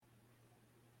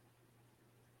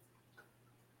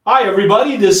Hi,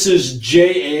 everybody. This is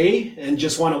JA, and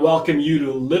just want to welcome you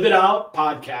to Live It Out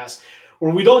podcast,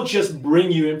 where we don't just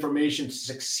bring you information to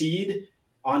succeed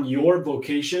on your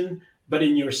vocation, but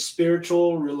in your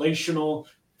spiritual, relational,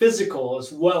 physical,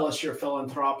 as well as your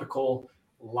philanthropical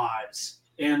lives.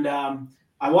 And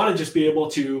I want to just be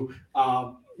able to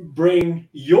bring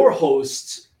your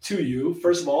hosts to you.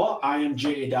 First of all, I am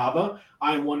JA Dava.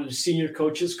 I am one of the senior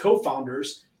coaches,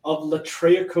 co-founders of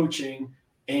Latreia Coaching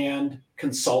and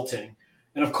Consulting.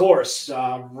 And of course,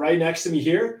 right next to me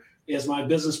here is my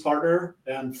business partner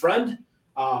and friend,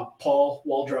 Paul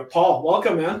Waldrop. Paul,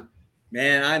 welcome, man.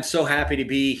 Man, I'm so happy to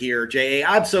be here, JA.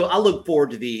 I look forward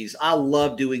to these. I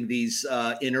love doing these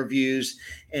interviews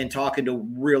and talking to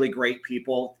really great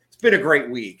people. It's been a great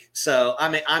week, so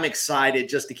I'm excited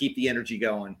just to keep the energy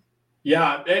going.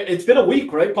 Yeah, it's been a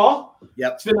week, right, Paul?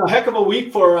 Yep. It's been a heck of a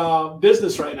week for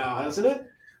business right now, hasn't it?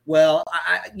 Well,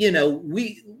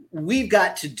 we've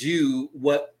got to do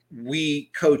what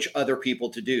we coach other people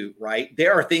to do, right?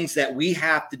 There are things that we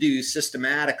have to do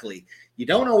systematically. You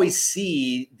don't always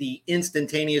see the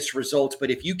instantaneous results,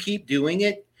 but if you keep doing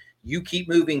it, you keep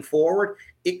moving forward,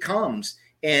 it comes.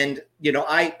 And,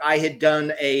 I had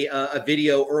done a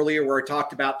video earlier where I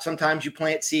talked about sometimes you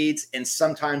plant seeds and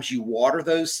sometimes you water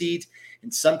those seeds.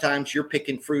 And sometimes you're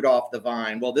picking fruit off the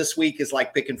vine. Well, this week is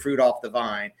like picking fruit off the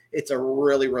vine. It's a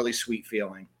really, really sweet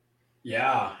feeling.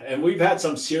 Yeah. And we've had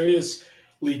some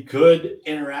seriously good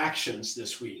interactions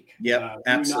this week. Yeah,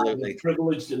 absolutely.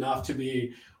 Privileged enough to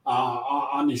be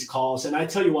on these calls. And I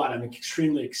tell you what, I'm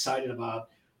extremely excited about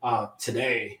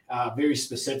today, very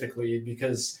specifically,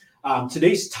 because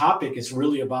today's topic is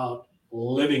really about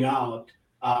living out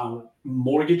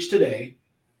mortgage today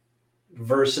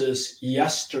versus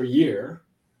yesteryear,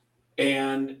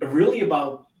 and really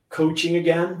about coaching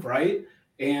again, right?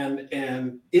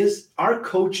 And is our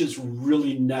coaches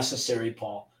really necessary,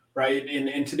 Paul? Right?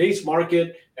 In today's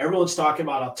market, everyone's talking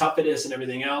about how tough it is and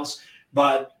everything else,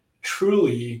 but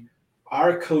truly,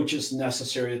 our coach is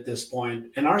necessary at this point.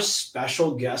 And our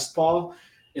special guest, Paul,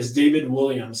 is David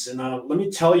Williams. And let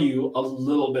me tell you a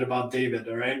little bit about David.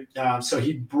 All right. So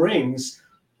he brings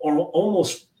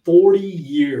almost 40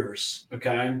 years.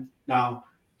 Okay. Now,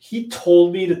 he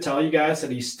told me to tell you guys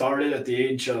that he started at the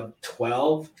age of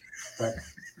 12. But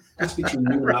that's between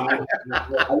you and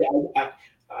I.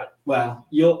 Well,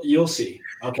 you'll see.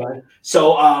 Okay.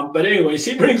 So, but anyways,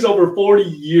 he brings over 40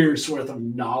 years worth of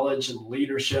knowledge and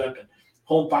leadership and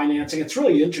home financing. It's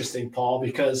really interesting, Paul,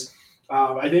 because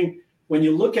I think when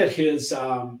you look at his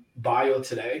bio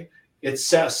today, it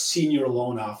says senior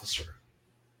loan officer.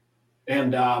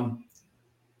 And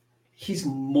he's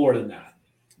more than that.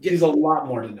 He's a lot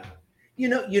more than that.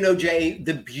 Jay,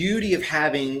 the beauty of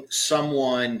having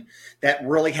someone that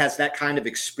really has that kind of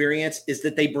experience is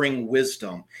that they bring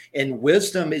wisdom. And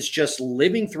wisdom is just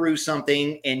living through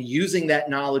something and using that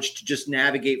knowledge to just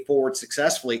navigate forward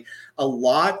successfully. A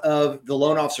lot of the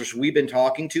loan officers we've been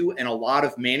talking to and a lot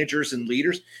of managers and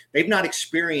leaders, they've not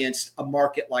experienced a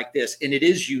market like this. And it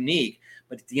is unique.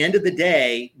 But at the end of the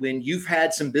day, when you've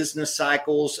had some business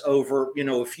cycles over,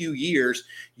 a few years,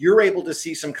 you're able to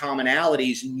see some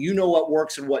commonalities and you know what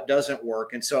works and what doesn't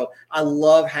work. And so I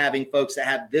love having folks that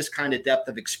have this kind of depth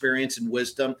of experience and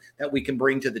wisdom that we can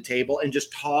bring to the table and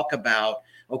just talk about,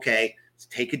 okay,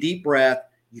 take a deep breath.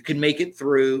 You can make it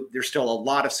through. There's still a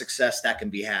lot of success that can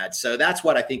be had. So that's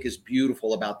what I think is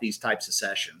beautiful about these types of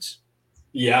sessions.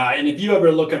 Yeah, and if you ever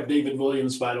look up David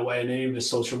Williams, by the way, in any of his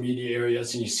social media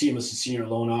areas, and you see him as a senior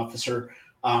loan officer,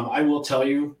 I will tell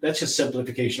you that's just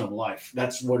simplification of life.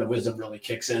 That's where the wisdom really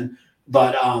kicks in.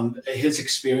 But his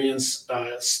experience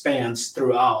spans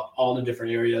throughout all the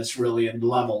different areas, really, and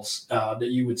levels that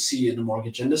you would see in the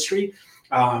mortgage industry.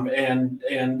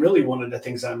 And really, one of the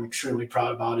things I'm extremely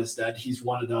proud about is that he's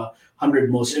one of the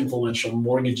 100 most influential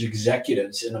mortgage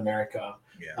executives in America.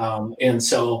 Yeah. And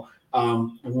so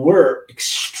we're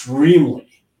extremely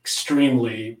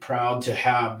proud to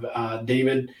have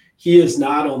David. He is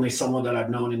not only someone that I've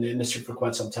known in the industry for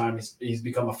quite some time. He's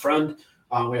become a friend.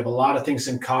 We have a lot of things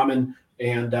in common,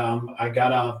 and I'm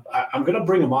gonna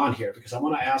bring him on here because I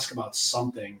want to ask about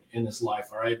something in his life.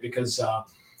 All right, because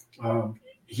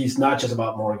he's not just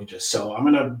about mortgages. So I'm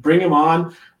gonna bring him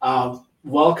on.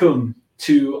 Welcome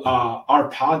to our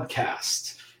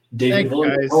podcast, David.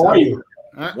 How are you?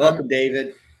 Welcome,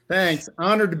 David. Thanks.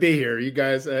 Honored to be here. You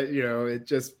guys, it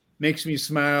just makes me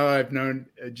smile. I've known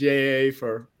JA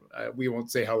for, we won't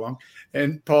say how long.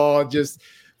 And Paul, just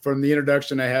from the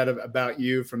introduction I had about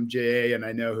you from JA, and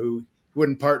I know who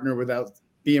wouldn't partner without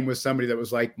being with somebody that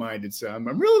was like-minded. So I'm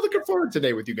really looking forward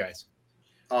today with you guys.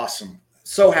 Awesome.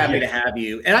 So happy to have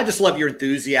you. And I just love your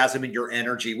enthusiasm and your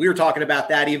energy. We were talking about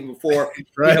that even before,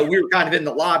 Right. We were kind of in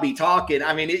the lobby talking.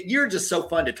 I mean, you're just so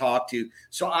fun to talk to.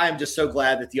 So I am just so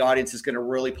glad that the audience is going to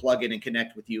really plug in and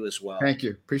connect with you as well. Thank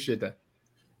you. Appreciate that.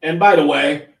 And by the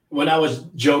way, when I was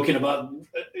joking about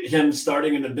him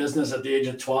starting in the business at the age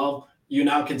of 12, you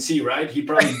now can see, right? He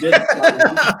probably did. No,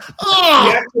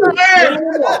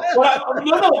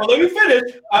 let me finish.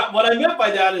 What I meant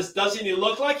by that is, doesn't he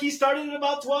look like he started at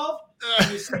about 12?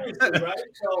 Right?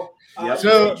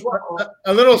 So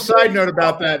a little side note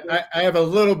about that. I have a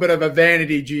little bit of a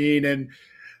vanity gene, and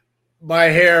my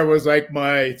hair was like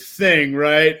my thing,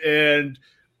 right? And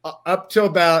up till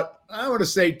about, I want to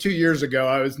say 2 years ago,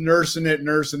 I was nursing it.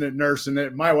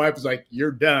 My wife was like,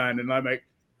 "You're done." And I'm like,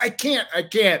 I can't.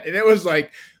 And it was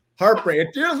like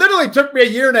heartbreaking. It literally took me a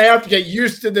year and a half to get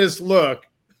used to this look.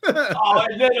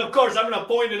 And then, of course, I'm going to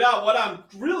point it out. What I'm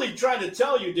really trying to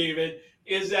tell you, David,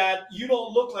 is that you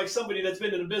don't look like somebody that's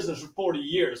been in the business for 40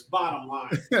 years, bottom line.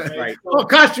 Right. So, well, it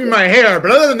cost me my hair,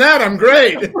 but other than that, I'm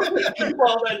great.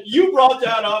 Well, then you brought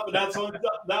that up, and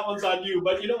that one's on you.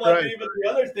 But you know what, Right. David? The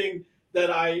other thing that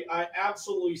I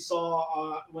absolutely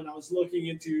saw when I was looking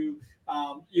into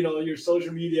your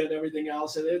social media and everything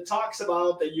else, and it talks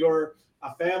about that you're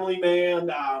a family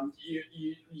man.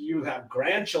 You have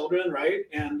grandchildren, right?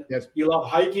 And yes. You love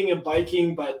hiking and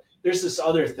biking, but there's this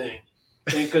other thing,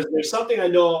 because there's something I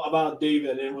know about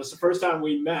David, and it was the first time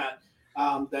we met.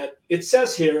 That it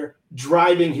says here,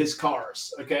 driving his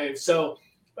cars. Okay, so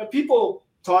people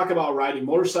talk about riding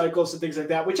motorcycles and things like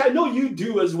that, which I know you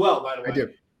do as well, by the way. I do.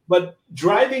 But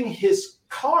driving his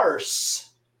cars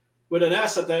with an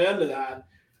S at the end of that,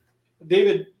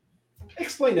 David,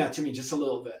 explain that to me just a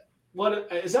little bit. What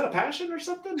is that, a passion or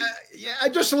something? Yeah,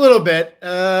 just a little bit.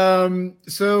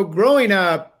 So growing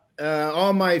up,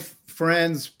 all my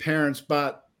friends' parents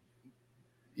bought,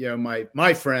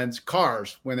 my friends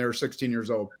cars when they were 16 years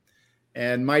old.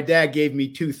 And my dad gave me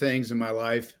two things in my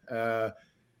life.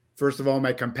 First of all,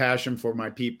 my compassion for my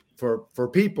for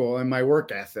people and my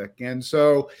work ethic. And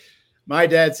so my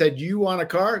dad said, "You want a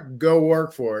car? Go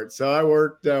work for it." So I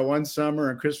worked one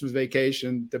summer and Christmas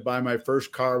vacation to buy my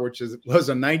first car, which was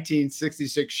a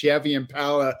 1966 Chevy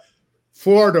Impala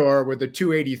 4-door with a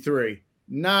 283.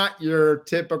 Not your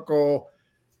typical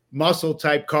muscle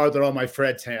type car that all my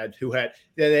friends had,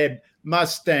 they had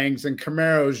Mustangs and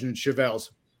Camaros and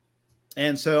Chevelles.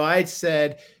 And so I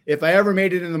said, if I ever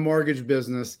made it in the mortgage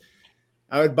business,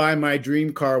 I would buy my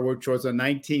dream car, which was a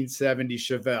 1970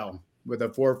 Chevelle with a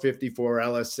 454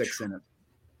 LS6 in it.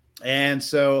 And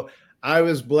so I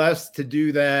was blessed to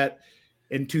do that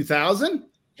in 2000.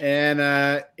 And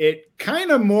it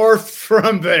kind of morphed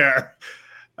from there.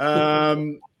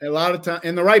 A lot of time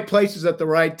in the right places at the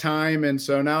right time. And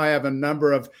so now I have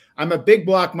I'm a big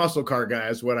block muscle car guy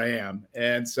is what I am.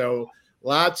 And so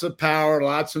lots of power,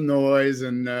 lots of noise.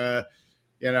 And,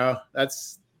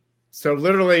 that's so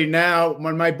literally now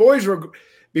when my boys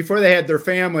before they had their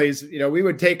families, we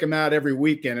would take them out every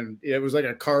weekend, and it was like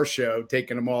a car show,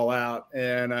 taking them all out.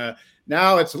 And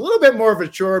now it's a little bit more of a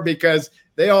chore because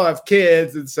they all have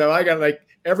kids. And so I got like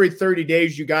every 30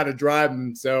 days you got to drive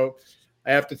them. So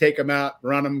I have to take them out,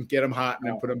 run them, get them hot, and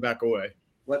then put them back away.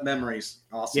 What memories.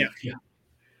 Awesome. Yeah.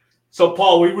 So,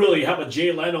 Paul, we really have a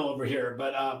Jay Leno over here,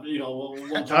 but,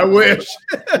 we'll I wish.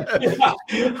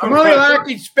 I'm only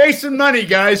lacking space and money,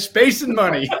 guys. Space and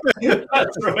money.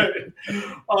 That's right.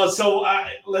 So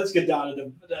let's get down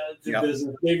to the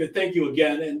business. David, thank you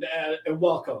again, and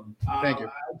welcome. Thank you.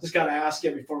 I just got to ask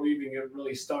you before we even get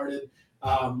really started,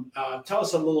 tell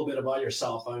us a little bit about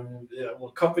yourself.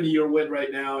 What company you're with right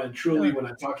now, and truly, when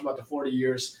I talked about the 40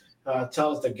 years,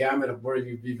 tell us the gamut of where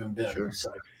you've even been. Sure.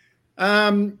 So.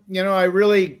 I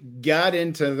really got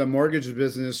into the mortgage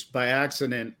business by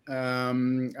accident.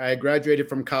 I graduated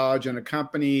from college, and a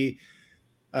company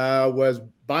was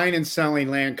buying and selling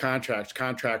land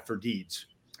contract for deeds.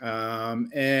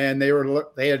 And they were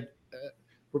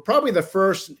probably the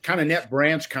first kind of net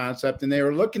branch concept, and they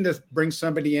were looking to bring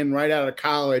somebody in right out of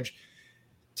college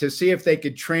to see if they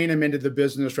could train them into the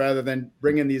business rather than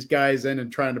bringing these guys in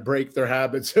and trying to break their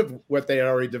habits of what they had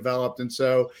already developed. And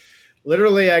so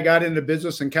literally, I got into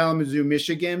business in Kalamazoo,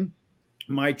 Michigan.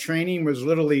 My training was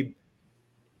literally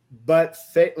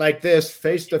like this,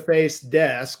 face-to-face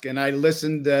desk. And I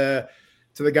listened to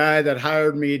the guy that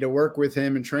hired me to work with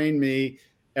him and train me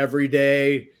every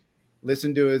day,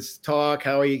 listened to his talk,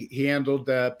 how he handled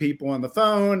people on the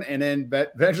phone. And then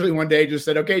eventually one day just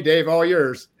said, "Okay, Dave, all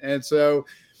yours." And so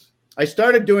I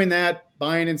started doing that,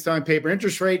 buying and selling paper.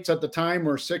 Interest rates at the time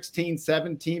were 16,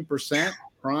 17%.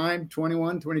 Prime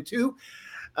 21, 22.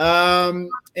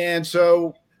 And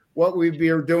so what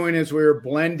we were doing is we were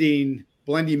blending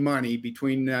money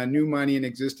between new money and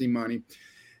existing money.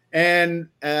 And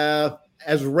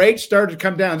as rates started to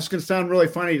come down, this is going to sound really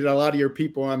funny to a lot of your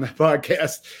people on the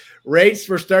podcast. Rates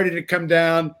were starting to come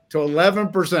down to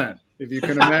 11%. If you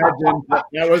can imagine,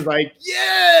 that was like,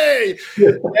 yay!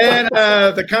 And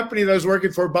the company that I was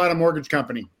working for bought a mortgage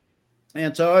company.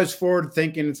 And so I was forward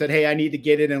thinking and said, hey, I need to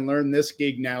get in and learn this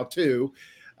gig now too.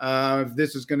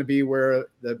 This is going to be where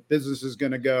the business is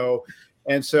going to go.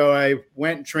 And so I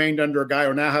went and trained under a guy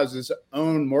who now has his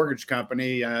own mortgage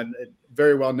company,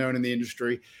 very well known in the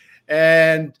industry,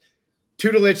 and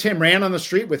tutelaged him, ran on the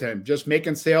street with him, just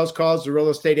making sales calls to real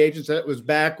estate agents. That was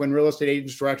back when real estate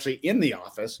agents were actually in the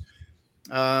office.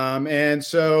 And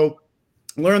so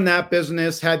learned that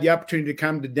business, had the opportunity to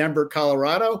come to Denver,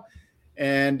 Colorado,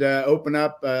 and open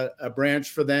up a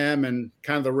branch for them, and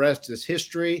kind of the rest is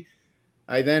history.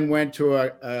 I then went to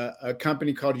a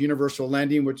company called Universal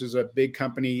Lending, which is a big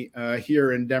company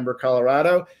here in Denver,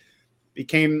 Colorado.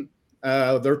 Became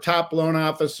their top loan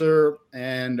officer,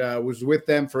 and was with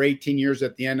them for 18 years.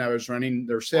 At the end, I was running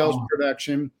their sales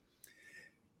production.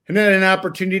 And then an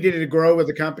opportunity to grow with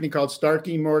a company called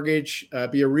Starkey Mortgage,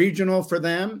 be a regional for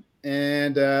them.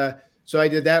 And so I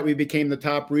did that. We became the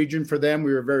top region for them.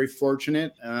 We were very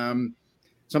fortunate.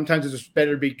 Sometimes it's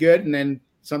better to be good, and then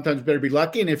sometimes better be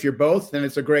lucky. And if you're both, then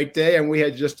it's a great day. And we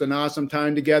had just an awesome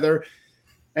time together.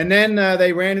 And then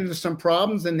they ran into some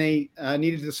problems, and they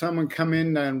needed someone come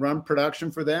in and run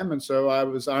production for them. And so I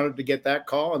was honored to get that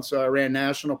call. And so I ran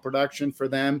national production for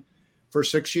them for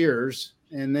 6 years.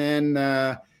 And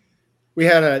then we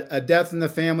had a death in the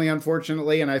family,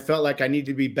 unfortunately, and I felt like I needed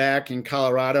to be back in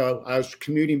Colorado. I was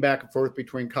commuting back and forth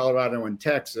between Colorado and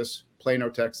Texas, Plano,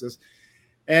 Texas.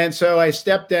 And so I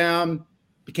stepped down,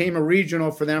 became a regional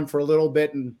for them for a little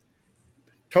bit, and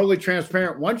totally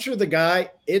transparent. Once you're the guy,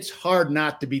 it's hard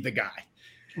not to be the guy.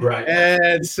 Right.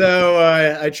 And so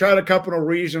I tried a couple of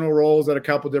regional roles at a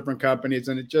couple of different companies,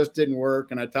 and it just didn't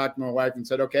work. And I talked to my wife and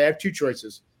said, okay, I have two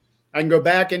choices. I can go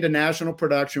back into national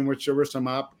production, which there were some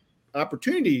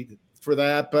opportunity for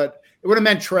that, but it would have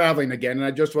meant traveling again, and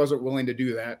I just wasn't willing to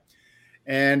do that.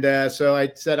 And so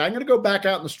I said, I'm going to go back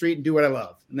out in the street and do what I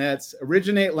love, and that's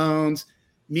originate loans,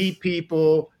 meet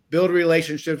people, build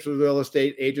relationships with real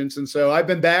estate agents. And so I've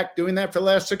been back doing that for the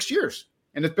last 6 years,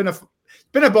 and it's been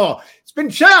a ball. It's been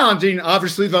challenging,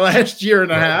 obviously, the last year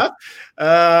and a half,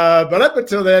 but up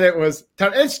until then, it was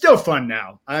tough. It's still fun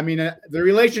now. I mean, the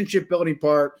relationship building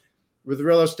part with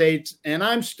real estate, and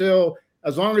I'm still,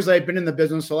 as long as I've been in the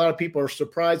business, a lot of people are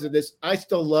surprised at this, I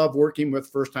still love working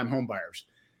with first-time home buyers.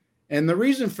 And the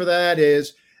reason for that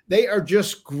is they are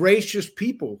just gracious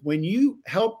people. When you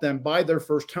help them buy their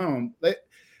first home,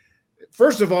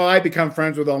 first of all, I become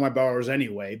friends with all my borrowers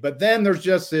anyway, but then there's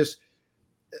just this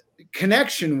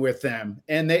connection with them.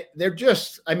 And they're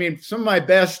just, I mean, some of my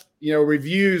best,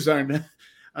 reviews on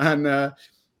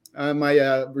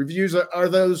my reviews are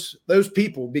those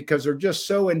people, because they're just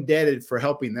so indebted for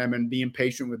helping them and being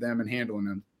patient with them and handling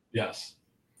them. Yes.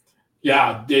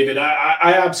 Yeah, David,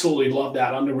 I absolutely love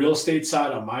that. On the real estate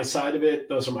side, on my side of it,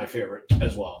 those are my favorite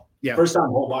as well. Yeah. First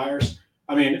time home buyers.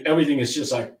 I mean, everything is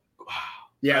just like, wow.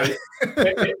 Yeah.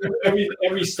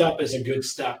 every step is a good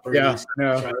step for these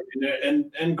things, right?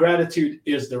 And gratitude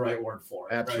is the right word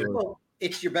for it. Absolutely. Right? Well,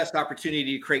 it's your best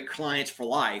opportunity to create clients for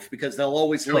life, because they'll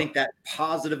always link that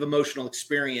positive emotional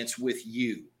experience with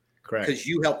you. Correct. Because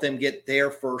you help them get their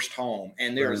first home,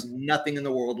 and there is nothing in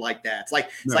the world like that. It's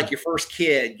like your first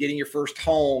kid getting your first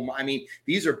home. I mean,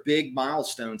 these are big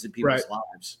milestones in people's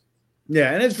lives.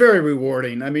 Yeah, and it's very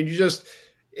rewarding. I mean, you just,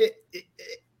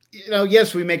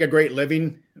 yes, we make a great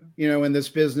living, in this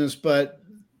business, but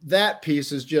that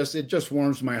piece is it just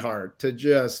warms my heart to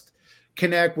just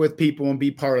connect with people and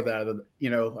be part of that,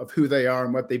 of who they are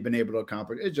and what they've been able to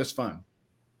accomplish. It's just fun.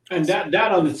 And that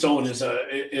on its own is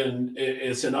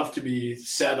enough to be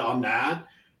said on that.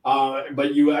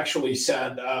 But you actually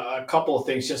said a couple of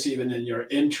things, just even in your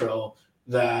intro,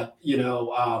 that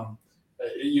your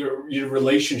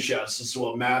relationships is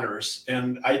what matters.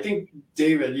 And I think,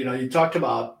 David, you talked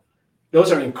about,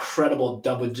 those are incredible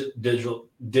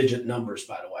double-digit numbers,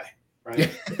 by the way,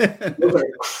 right? Those are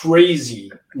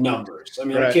crazy numbers. I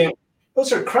mean,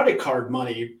 those are credit card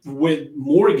money with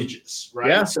mortgages, right?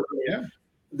 Yeah. So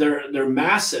they're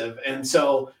massive. And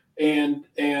so, and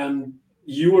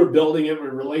you were building it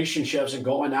with relationships and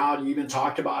going out. You even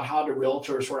talked about how the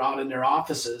realtors were out in their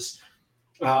offices.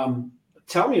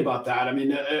 Tell me about that. I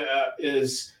mean,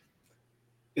 is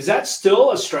that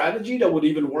still a strategy that would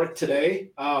even work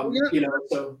today?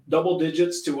 So double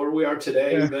digits to where we are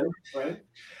today, even, right?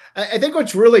 I think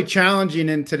what's really challenging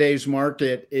in today's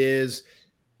market is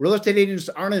real estate agents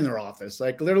aren't in their office.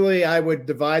 Like literally, I would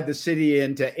divide the city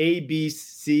into A, B,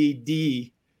 C,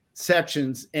 D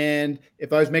sections. And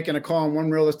if I was making a call on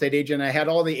one real estate agent, I had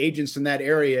all the agents in that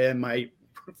area in my,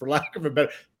 for lack of a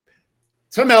better,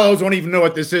 some LOs don't even know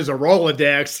what this is, a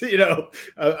Rolodex.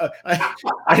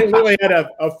 I literally had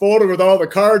a folder with all the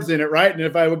cards in it, right? And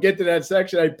if I would get to that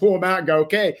section, I'd pull them out and go,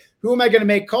 okay, who am I going to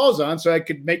make calls on so I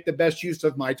could make the best use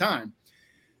of my time?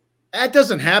 That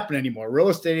doesn't happen anymore. Real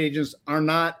estate agents are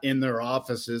not in their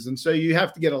offices. And so you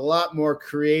have to get a lot more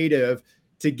creative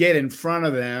to get in front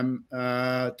of them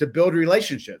to build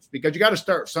relationships, because you got to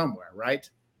start somewhere, right?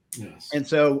 Yes. And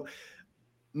so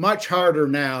much harder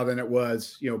now than it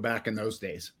was, back in those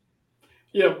days.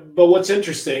 Yeah, but what's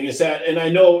interesting is that, and I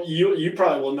know you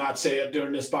probably will not say it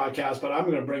during this podcast, but I'm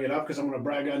going to bring it up because I'm going to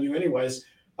brag on you anyways.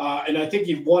 And I think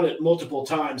you've won it multiple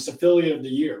times, Affiliate of the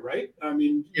Year, right? I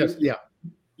mean, yes,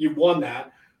 you've won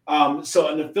that. So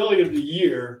an Affiliate of the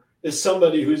Year is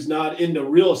somebody who's not in the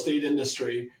real estate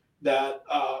industry that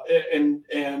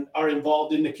and are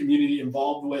involved in the community,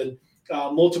 involved with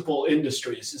multiple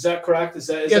industries. Is that correct? Is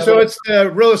that so it's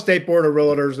the Real Estate Board of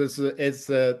Realtors. It's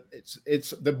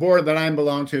the board that I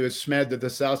belong to is SMED, the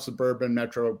South Suburban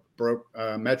Metro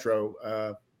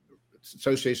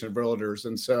Association of Realtors.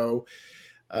 And so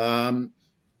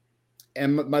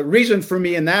and my reason for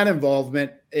me in that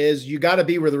involvement is you got to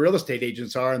be where the real estate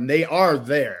agents are, and they are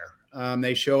there.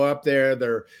 They show up there.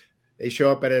 They show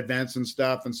up at events and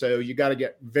stuff. And so you got to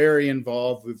get very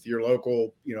involved with your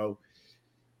local,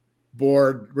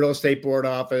 board, real estate board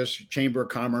office, chamber of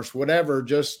commerce, whatever,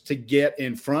 just to get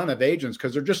in front of agents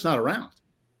because they're just not around.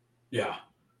 Yeah.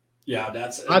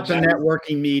 That's lots of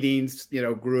networking meetings,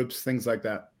 groups, things like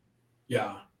that.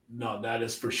 Yeah, no, that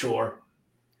is for sure.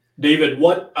 David,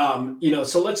 what,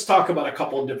 so let's talk about a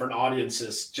couple of different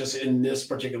audiences just in this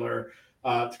particular,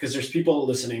 because there's people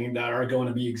listening that are going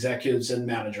to be executives and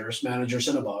managers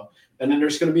and above, and then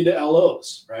there's going to be the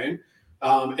LOs, right?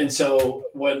 And so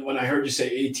when I heard you say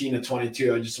 18 to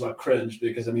 22, I just about cringed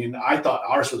because, I thought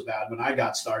ours was bad when I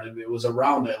got started. It was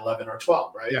around 11 or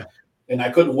 12, right? Yeah. And I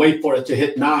couldn't wait for it to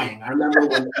hit 9. I remember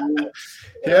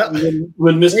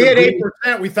when Mr. We had Green,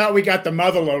 8%, we thought we got the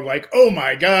mother load. Like, oh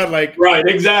my God, like right,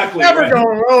 exactly. Never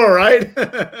going lower, right?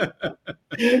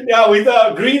 Yeah, we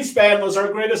thought Greenspan was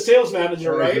our greatest sales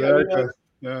manager, right?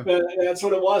 Exactly. That's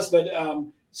what it was. But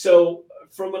so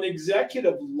from an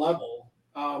executive level,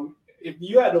 if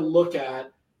you had to look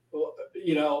at,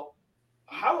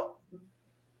 how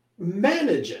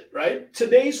manage it, right?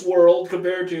 Today's world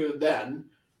compared to then,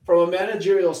 from a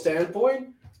managerial standpoint,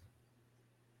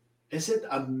 is it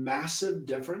a massive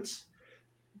difference?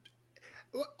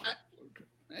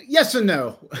 Yes and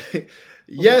no.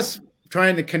 Yes,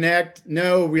 trying to connect.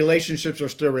 No, relationships are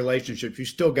still relationships. You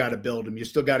still got to build them. You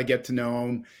still got to get to know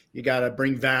them. You got to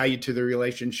bring value to the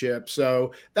relationship.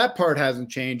 So that part hasn't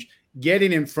changed.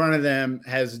 Getting in front of them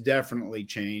has definitely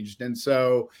changed. And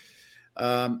so,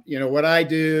 what I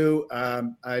do,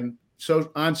 I'm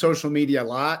on social media a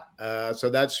lot. So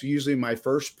that's usually my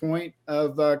first point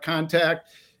of contact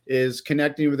is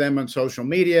connecting with them on social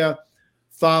media,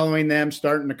 following them,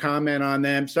 starting to comment on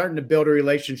them, starting to build a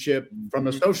relationship from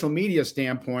a social media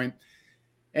standpoint.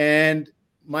 And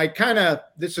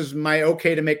this is my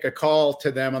okay to make a call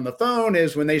to them on the phone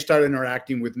is when they start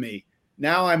interacting with me.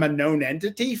 Now I'm a known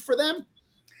entity for them.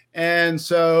 And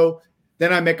so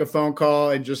then I make a phone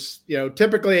call and just,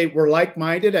 typically we're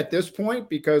like-minded at this point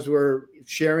because we're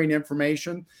sharing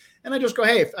information. And I just go,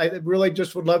 hey, I really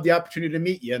just would love the opportunity to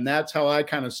meet you. And that's how I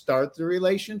kind of start the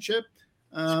relationship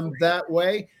that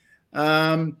way.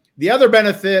 The other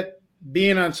benefit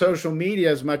being on social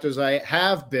media as much as I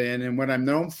have been and what I'm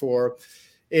known for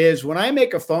is when I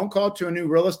make a phone call to a new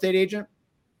real estate agent,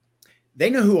 they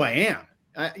know who I am.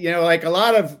 Like a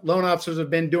lot of loan officers have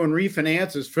been doing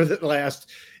refinances for the last,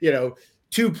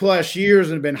 2+ years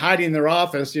and have been hiding in their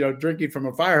office, drinking from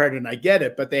a fire hydrant. I get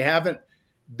it, but they haven't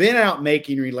been out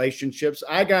making relationships.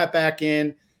 I got back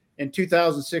in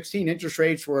 2016, interest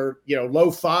rates were,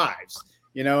 low 5s,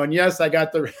 and yes, I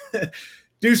got to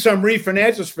do some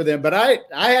refinances for them, but I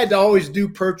had to always do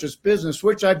purchase business,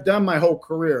 which I've done my whole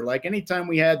career. Like anytime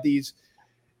we had these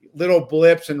little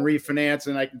blips and refinance,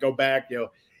 and I can go back,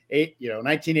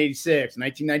 1986,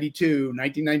 1992,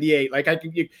 1998. Like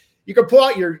you could pull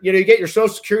out you get your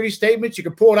social security statements. You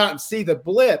could pull it out and see the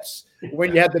blips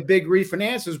when you had the big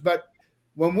refinances. But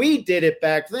when we did it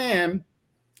back then,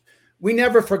 we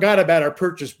never forgot about our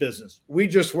purchase business. We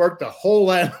just worked a whole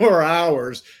lot more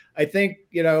hours. I think,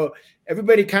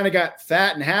 everybody kind of got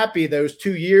fat and happy those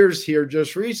 2 years here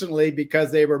just recently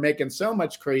because they were making so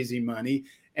much crazy money.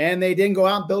 and they didn't go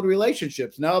out and build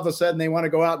relationships. Now all of a sudden they want to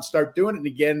go out and start doing it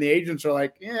again. The agents are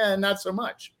like, yeah, not so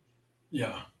much.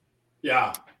 Yeah.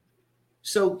 Yeah.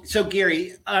 So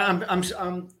Gary, I'm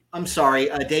sorry,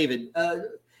 David.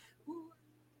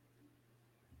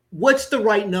 What's the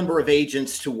right number of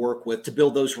agents to work with, to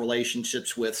build those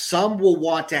relationships with? Some will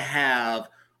want to have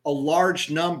a large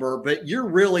number, but you're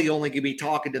really only going to be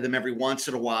talking to them every once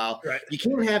in a while. Right. You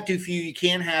can't have too few. You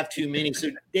can't have too many.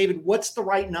 So, David, what's the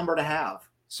right number to have?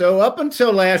 So up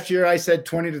until last year, I said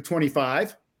 20 to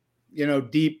 25,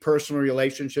 deep personal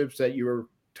relationships that you were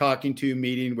talking to,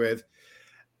 meeting with.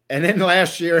 And then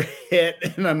last year hit,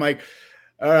 and I'm like,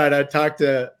 all right, I talked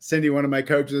to Cindy, one of my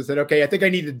coaches, and said, okay, I think I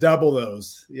need to double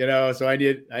those, so I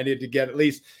need to get at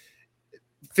least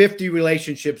 50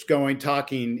 relationships going,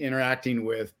 talking, interacting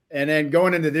with. And then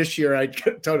going into this year, I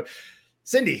told her,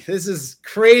 Cindy, this is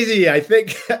crazy. I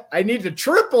think I need to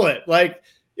triple it.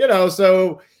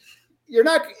 So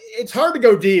it's hard to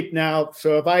go deep now.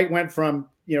 So if I went from,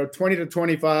 20 to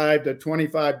 25 to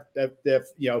 25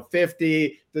 to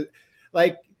 50,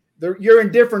 you're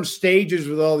in different stages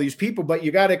with all these people, but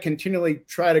you got to continually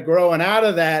try to grow. And out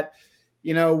of that,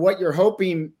 what you're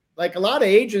hoping, like a lot of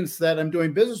agents that I'm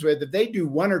doing business with, if they do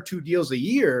 1 or 2 deals a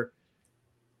year,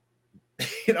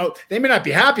 they may not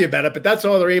be happy about it, but that's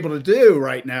all they're able to do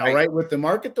right now, right? With the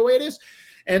market the way it is.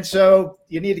 And so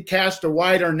you need to cast a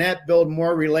wider net, build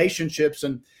more relationships.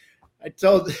 And I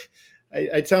tell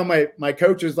my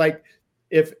coaches, like,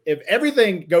 if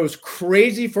everything goes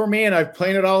crazy for me and I've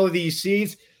planted all of these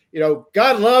seeds,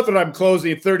 God love that I'm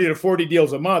closing 30 to 40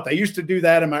 deals a month. I used to do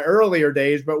that in my earlier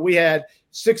days, but we had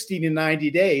 60 to 90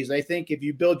 days. I think if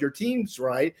you build your teams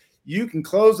right, you can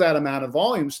close that amount of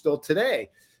volume still today,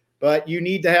 but you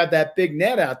need to have that big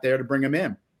net out there to bring them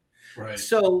in. Right.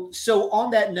 So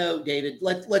on that note, David,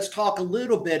 let's talk a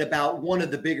little bit about one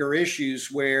of the bigger issues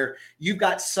where you've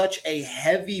got such a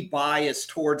heavy bias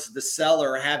towards the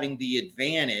seller having the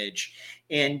advantage.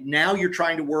 And now you're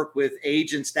trying to work with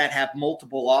agents that have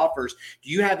multiple offers. Do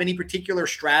you have any particular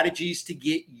strategies to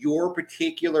get your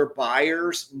particular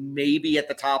buyers maybe at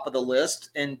the top of the list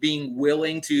and being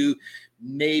willing to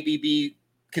maybe be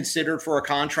considered for a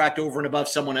contract over and above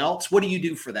someone else? What do you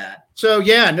do for that? So,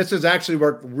 yeah, and this has actually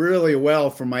worked really well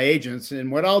for my agents.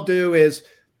 And what I'll do is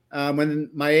when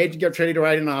my agent gets ready to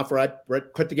write an offer, I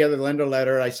put together the lender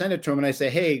letter. I send it to him and I say,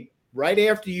 hey, right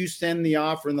after you send the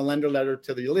offer and the lender letter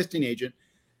to the listing agent,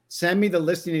 send me the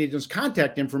listing agent's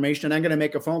contact information, and I'm going to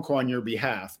make a phone call on your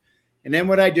behalf. And then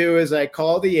what I do is I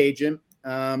call the agent.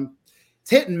 It's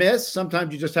hit and miss.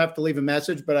 Sometimes you just have to leave a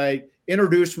message, but I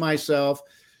introduce myself.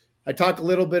 I talk a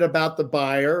little bit about the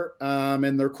buyer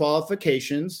and their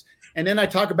qualifications. And then I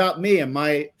talk about me and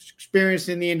my experience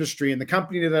in the industry and the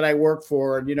company that I work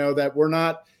for. And,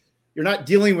 that you're not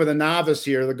dealing with a novice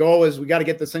here. The goal is we got to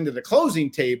get this thing to the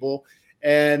closing table.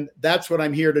 And that's what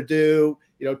I'm here to do.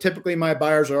 Typically my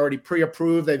buyers are already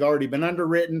pre-approved. They've already been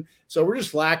underwritten. So we're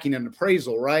just lacking an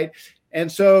appraisal, right?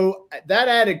 And so that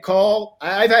added call,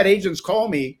 I've had agents call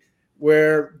me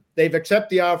where they've accepted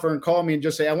the offer and call me and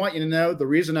just say, I want you to know the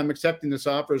reason I'm accepting this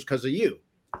offer is because of you,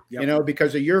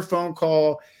 because of your phone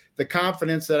call, the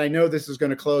confidence that I know this is going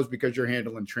to close because you're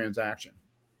handling transaction.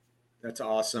 That's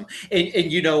awesome. And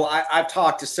I've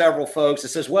talked to several folks that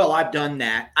says, well, I've done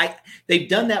that. They've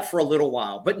done that for a little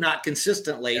while, but not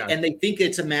consistently. Yeah. And they think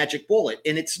it's a magic bullet,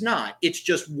 and it's not. It's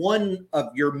just one of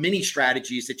your many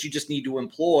strategies that you just need to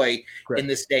employ in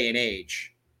this day and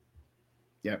age.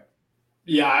 Yep.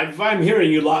 Yeah, I'm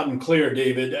hearing you loud and clear,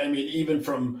 David. I mean, even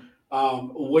from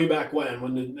way back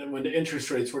when the interest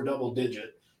rates were double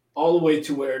digit, all the way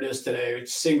to where it is today,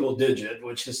 it's single digit,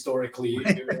 which historically,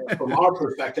 from our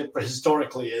perspective,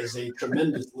 historically is a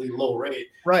tremendously low rate.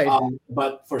 Right.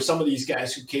 But for some of these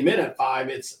guys who came in at 5,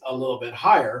 it's a little bit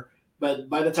higher. But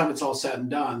by the time it's all said and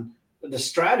done, the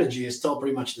strategy is still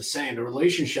pretty much the same. The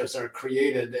relationships are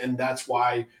created, and that's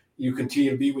why you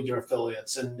continue to be with your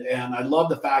affiliates. And I love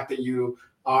the fact that you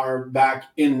are back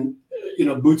in,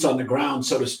 boots on the ground,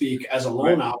 so to speak, as a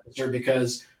loan officer,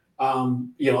 because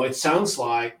it sounds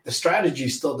like the strategy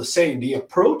is still the same. The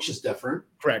approach is different.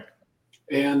 Correct.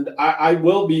 And I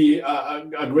will be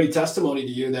a great testimony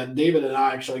to you that David and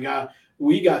I actually got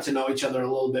to know each other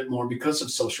a little bit more because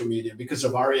of social media, because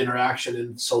of our interaction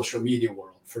in the social media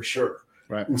world, for sure.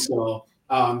 Right. And so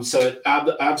it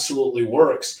absolutely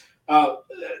works.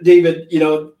 David,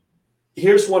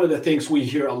 here's one of the things we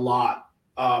hear a lot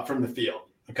from the field.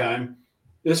 Okay.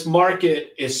 This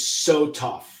market is so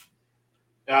tough.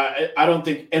 I don't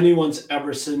think anyone's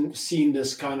ever seen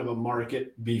this kind of a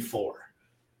market before.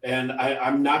 And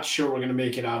I'm not sure we're going to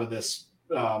make it out of this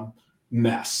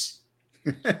mess.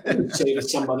 What do you say to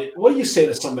somebody? What do you say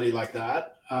to somebody like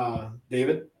that,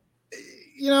 David?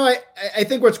 I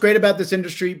think what's great about this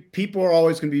industry, people are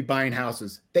always going to be buying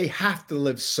houses. They have to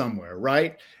live somewhere,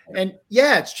 right? And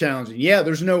yeah, it's challenging. Yeah,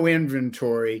 there's no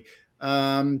inventory.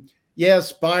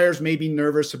 Yes, buyers may be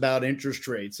nervous about interest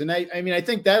rates. And I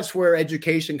think that's where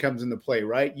education comes into play,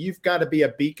 right? You've got to be a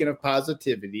beacon of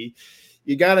positivity.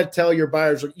 You got to tell your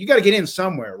buyers, you got to get in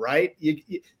somewhere, right?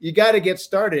 You got to get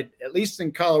started. At least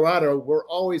in Colorado, we're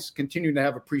always continuing to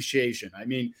have appreciation. I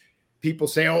mean, people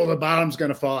say, "Oh, the bottom's going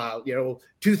to fall out."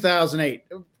 2008.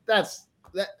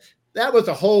 That was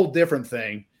a whole different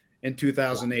thing in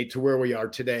 2008 to where we are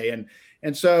today.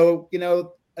 And so,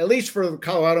 at least for the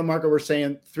Colorado market, we're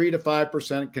saying 3 to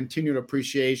 5% continued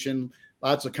appreciation.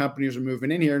 Lots of companies are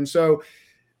moving in here, and so,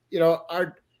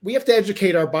 we have to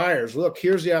educate our buyers. Look,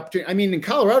 here's the opportunity. I mean, in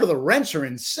Colorado, the rents are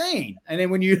insane. And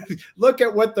then when you look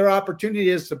at what their opportunity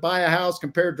is to buy a house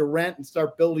compared to rent and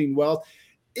start building wealth,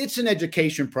 it's an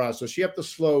education process. You have to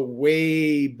slow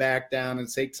way back down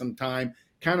and take some time,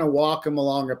 kind of walk them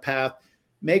along a path,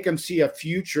 make them see a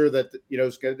future that,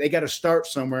 they got to start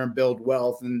somewhere and build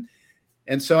wealth.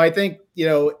 And so I think,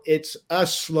 it's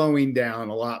us slowing down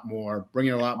a lot more,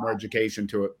 bringing a lot more education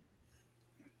to it.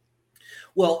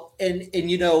 Well, and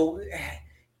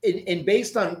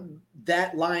based on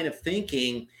that line of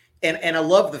thinking, and I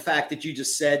love the fact that you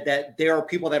just said that there are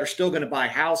people that are still going to buy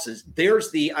houses.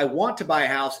 There's the I want to buy a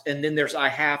house, and then there's I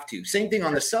have to. Same thing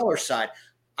on the seller side.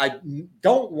 I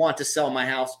don't want to sell my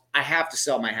house. I have to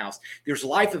sell my house. There's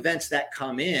life events that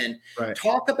come in. Right.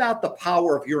 Talk about the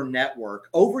power of your network.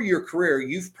 Over your career,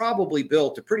 you've probably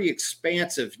built a pretty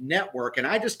expansive network. And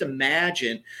I just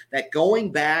imagine that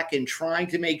going back and trying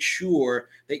to make sure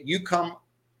that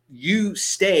you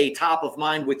stay top of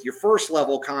mind with your first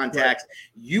level contacts.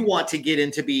 Right. You want to get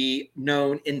into be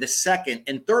known in the second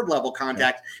and third level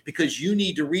contacts, right, because you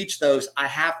need to reach those I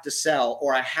have to sell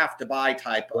or I have to buy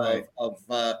type right. of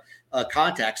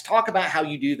contacts. Talk about how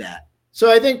you do that.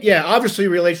 So I think, obviously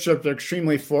relationships are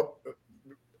extremely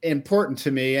important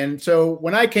to me. And so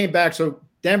when I came back, so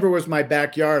Denver was my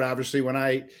backyard, obviously, when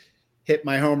I hit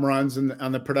my home runs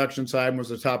on the production side and was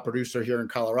the top producer here in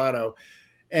Colorado.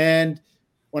 And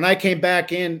when I came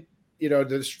back in,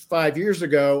 this 5 years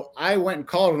ago, I went and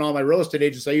called on all my real estate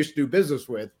agents I used to do business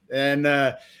with. And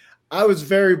I was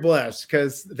very blessed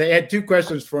because they had two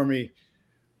questions for me.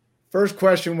 First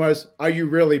question was, are you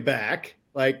really back?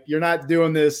 Like, you're not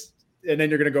doing this and then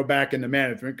you're going to go back into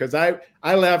management? Because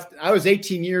I left, I was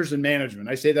 18 years in management.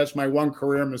 I say that's my one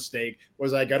career mistake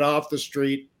was I got off the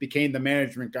street, became the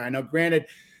management guy. Now, granted,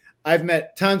 I've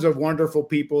met tons of wonderful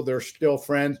people. They're still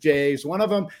friends. Jay's one of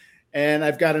them. And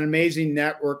I've got an amazing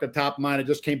network at top of mind. I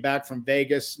just came back from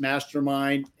Vegas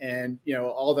Mastermind, and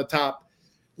all the top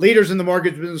leaders in the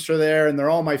mortgage business are there, and they're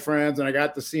all my friends, and I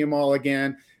got to see them all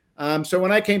again. So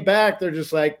when I came back, they're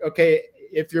just like, okay,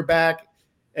 if you're back.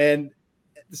 And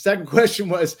the second question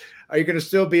was, are you going to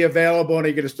still be available, and are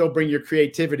you going to still bring your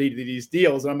creativity to these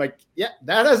deals? And I'm like, yeah,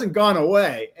 that hasn't gone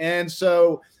away. And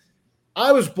so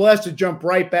I was blessed to jump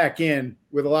right back in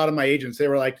with a lot of my agents. They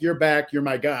were like, you're back, you're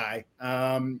my guy.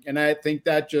 And I think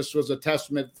that just was a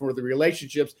testament for the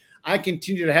relationships I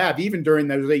continue to have, even during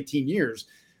those 18 years.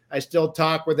 I still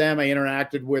talk with them. I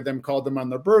interacted with them, called them on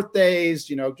their birthdays,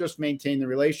 just maintain the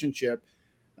relationship.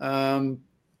 So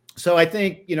I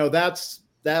think,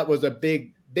 that was a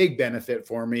big benefit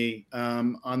for me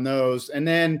on those. And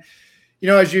then,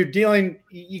 as you're dealing,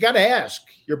 you got to ask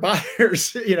your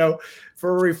buyers,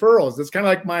 for referrals. It's kind of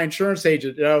like my insurance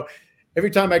agent,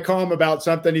 every time I call him about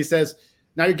something, he says,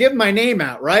 now you're giving my name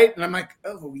out, right? And I'm like,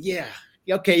 oh yeah.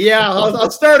 Okay. Yeah.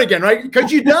 I'll start again. Right.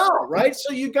 Because you don't, right.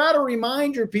 So you got to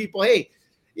remind your people, hey,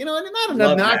 and not an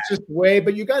obnoxious way,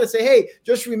 but you got to say, hey,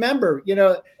 just remember,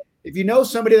 if you know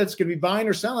somebody that's going to be buying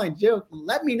or selling,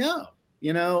 let me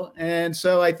know, And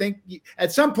so I think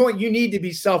at some point you need to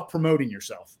be self-promoting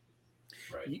yourself.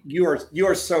 Right. You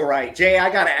are so right, Jay.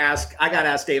 I gotta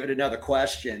ask David another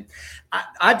question.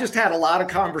 I've just had a lot of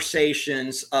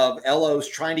conversations of LOs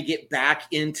trying to get back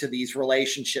into these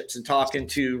relationships and talking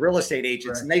to real estate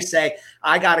agents, right, and they say,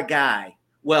 I got a guy.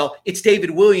 Well, it's David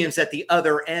Williams at the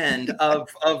other end of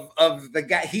the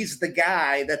guy. He's the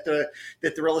guy that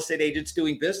the real estate agent's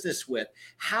doing business with.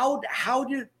 How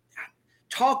do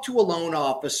talk to a loan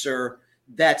officer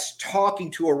that's talking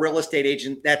to a real estate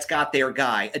agent that's got their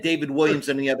guy, a David Williams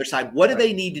on the other side? What do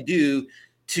they need to do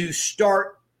to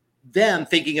start them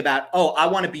thinking about, oh, I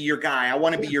want to be your guy, I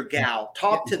want to be your gal?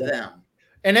 Talk to them.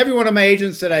 And every one of my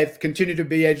agents that I've continued to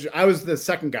be agent, I was the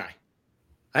second guy.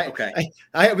 I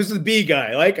was the B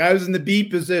guy. Like I was in the B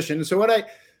position. So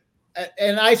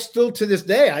and I still to this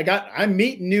day, I'm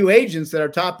meeting new agents that are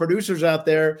top producers out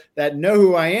there that know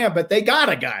who I am, but they got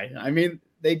a guy. I mean,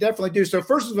 they definitely do. So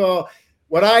first of all,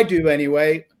 what I do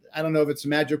anyway, I don't know if it's a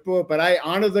magic bullet, but I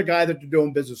honor the guy that they're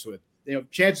doing business with. You know,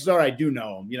 chances are I do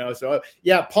know him, you know, so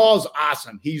yeah, Paul's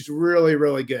awesome. He's really,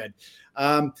 really good.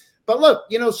 But look,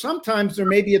 you know, sometimes there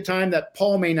may be a time that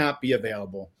Paul may not be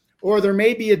available, or there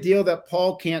may be a deal that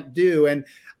Paul can't do. And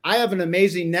I have an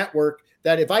amazing network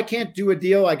that if I can't do a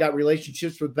deal, I got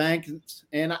relationships with banks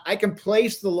and I can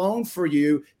place the loan for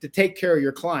you to take care of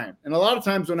your client. And a lot of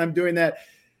times when I'm doing that,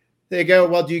 they go,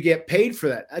 well, do you get paid for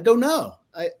that? I go, no,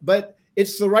 but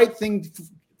it's the right thing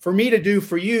for me to do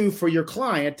for you, for your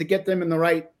client, to get them in the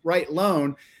right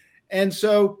loan. And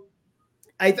so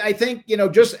I think, you know,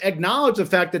 just acknowledge the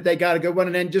fact that they got a good one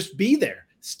and then just be there.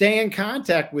 Stay in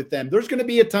contact with them. There's going to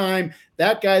be a time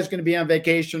that guy's going to be on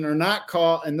vacation or not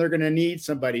call, and they're going to need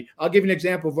somebody. I'll give you an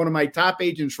example of one of my top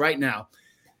agents right now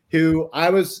who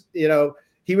I was, you know,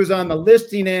 he was on the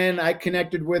listing end. I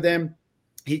connected with him.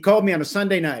 He called me on a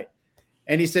Sunday night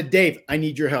and he said, Dave, I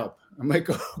need your help. I'm like,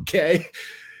 okay.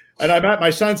 And I'm at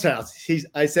my son's house.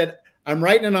 I said, I'm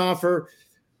writing an offer.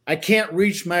 I can't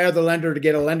reach my other lender to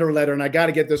get a lender letter, and I got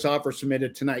to get this offer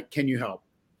submitted tonight. Can you help?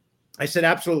 I said,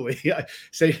 absolutely. I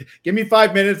said, give me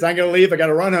 5 minutes. I'm going to leave. I got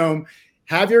to run home.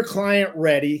 Have your client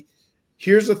ready.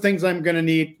 Here's the things I'm going to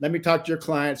need. Let me talk to your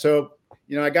client. So,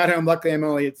 you know, I got home. Luckily, I'm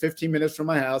only at 15 minutes from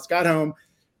my house. Got home,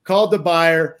 called the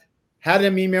buyer, had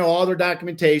them email all their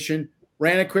documentation,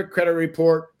 ran a quick credit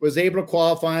report, was able to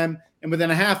qualify them. And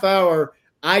within a half hour,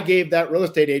 I gave that real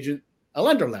estate agent a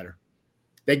lender letter.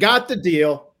 They got the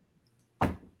deal.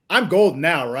 I'm golden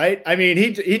now, right? I mean,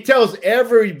 he tells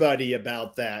everybody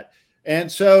about that. And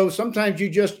so sometimes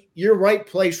you're right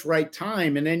place, right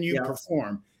time, and then you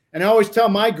perform. And I always tell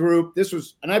my group,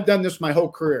 and I've done this my whole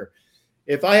career.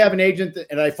 If I have an agent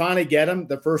and I finally get him,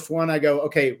 the first one, I go,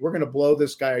 okay, we're going to blow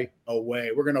this guy away.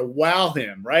 We're going to wow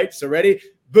him, right? So ready?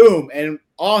 Boom. And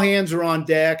all hands are on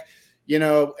deck, you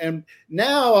know, and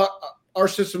now our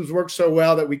systems work so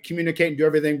well that we communicate and do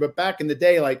everything. But back in the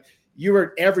day, like, you were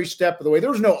at every step of the way. There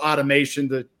was no automation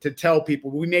to tell people.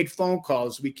 We made phone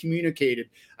calls. We communicated.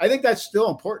 I think that's still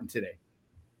important today.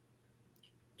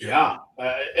 Yeah,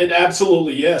 and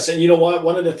absolutely, yes. And you know what?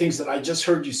 One of the things that I just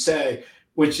heard you say,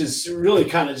 which is really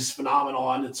kind of just phenomenal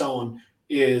on its own,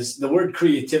 is the word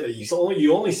creativity.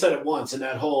 You only said it once in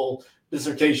that whole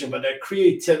dissertation, but that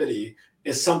creativity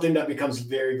is something that becomes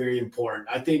very, very important.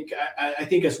 I think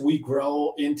as we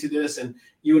grow into this, and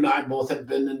you and I both have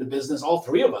been in the business, all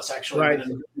three of us actually have been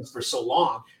in the business for so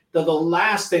long, that the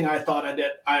last thing I thought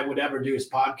I would ever do is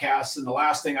podcasts, and the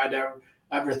last thing I'd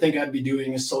ever think I'd be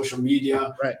doing is social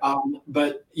media. Right.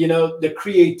 But you know, the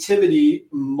creativity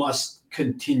must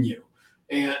continue.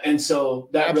 And so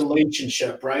that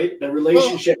relationship, right? The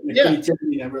relationship, and the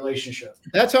creativity in that relationship.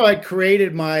 That's how I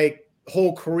created my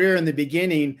whole career in the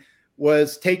beginning,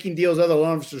 was taking deals other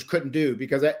loan officers couldn't do,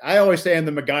 because I always say I'm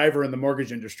the MacGyver in the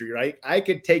mortgage industry, right? I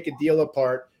could take a deal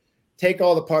apart, take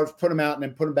all the parts, put them out, and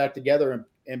then put them back together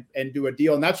and do a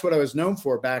deal. And that's what I was known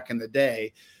for back in the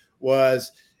day,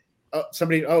 was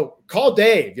call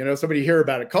Dave, you know, somebody hear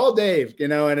about it, call Dave, you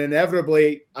know, and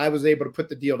inevitably I was able to put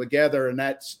the deal together. And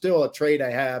that's still a trait I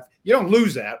have. You don't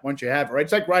lose that once you have it, right?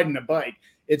 It's like riding a bike.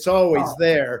 It's always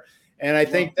there. And I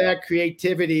think that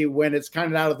creativity, when it's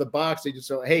kind of out of the box, they just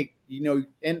say, hey, you know,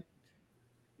 and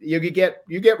you get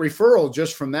referral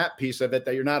just from that piece of it,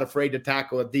 that you're not afraid to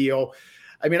tackle a deal.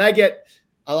 I mean, I get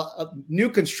a new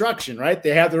construction, right?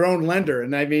 They have their own lender.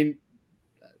 And I mean,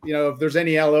 you know, if there's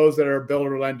any LOs that are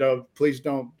builder lender, please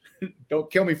don't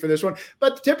kill me for this one.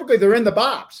 But typically they're in the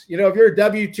box. You know, if you're a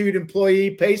W-2 employee,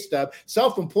 pay stub,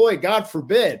 self-employed, God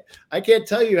forbid. I can't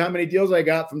tell you how many deals I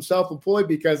got from self-employed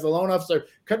because the loan officer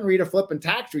couldn't read a flipping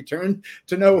tax return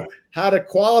to know how to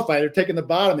qualify. They're taking the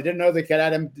bottom. They didn't know they could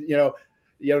add them, you know,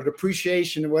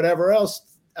 depreciation and whatever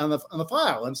else on the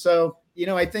file. And so, you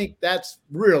know, I think that's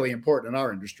really important in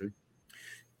our industry.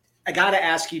 I got to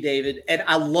ask you, David, and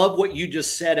I love what you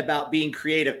just said about being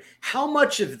creative. How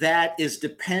much of that is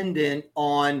dependent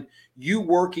on you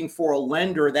working for a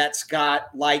lender that's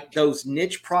got like those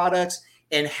niche products,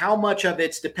 and how much of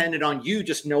it's dependent on you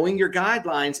just knowing your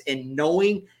guidelines and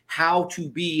knowing how to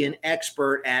be an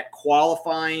expert at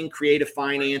qualifying, creative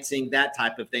financing, that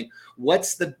type of thing?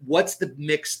 What's the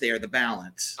mix there, the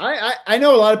balance? I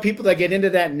know a lot of people that get into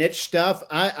that niche stuff.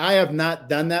 I have not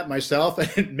done that myself,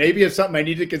 and maybe it's something I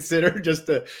need to consider just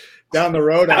down the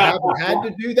road. I haven't had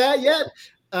to do that yet,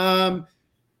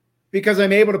 because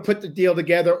I'm able to put the deal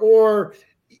together. Or,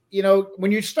 you know,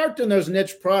 when you start doing those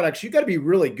niche products, you got to be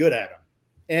really good at them.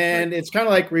 And it's kind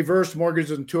of like reverse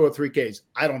mortgages and 203Ks.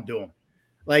 I don't do them.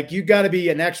 Like, you got to be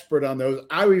an expert on those.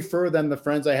 I refer them to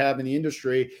friends I have in the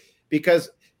industry because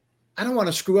I don't want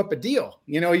to screw up a deal.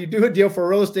 You do a deal for a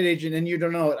real estate agent and you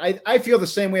don't know it. I feel the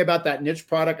same way about that niche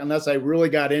product unless I really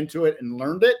got into it and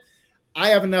learned it. I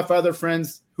have enough other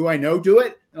friends who I know do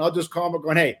it, and I'll just call them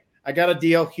going, hey, I got a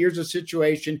deal. Here's a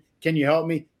situation. Can you help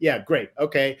me? Yeah, great.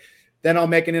 Okay. Then I'll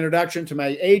make an introduction to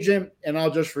my agent and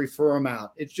I'll just refer them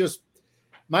out. It's just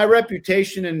my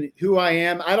reputation and who I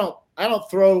am. I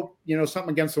don't throw,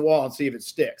 something against the wall and see if it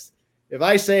sticks. If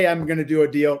I say I'm going to do a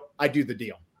deal, I do the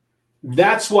deal.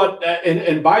 That's what,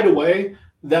 and by the way,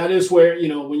 that is where,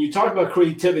 when you talk about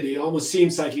creativity, it almost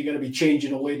seems like you're going to be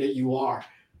changing the way that you are.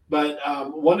 But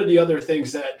one of the other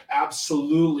things that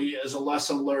absolutely is a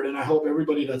lesson learned, and I hope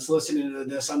everybody that's listening to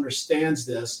this understands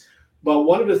this, but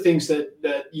one of the things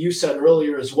that you said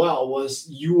earlier as well was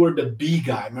you were the B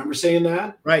guy. Remember saying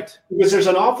that? Right. Because there's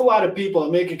an awful lot of people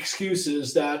that make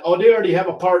excuses that, they already have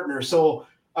a partner, so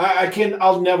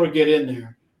I'll never get in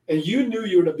there. And you knew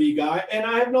you were the B guy, and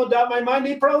I have no doubt in my mind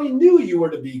they probably knew you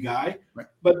were the B guy. Right.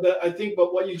 But I think,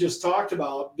 what you just talked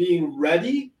about, being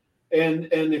ready, and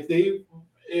if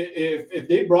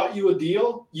they brought you a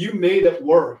deal, you made it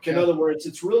work. In other words,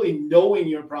 it's really knowing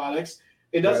your products.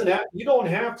 It doesn't have. You don't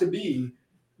have to be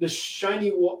the shiny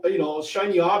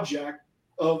object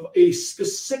of a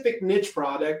specific niche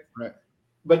product. Right.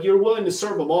 But you're willing to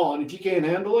serve them all, and if you can't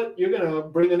handle it, you're going to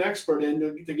bring an expert in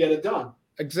to get it done.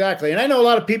 Exactly. And I know a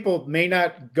lot of people may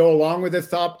not go along with this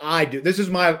thought. I do. This is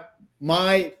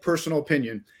my personal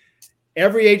opinion.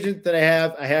 Every agent that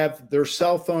I have their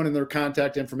cell phone and their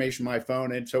contact information on my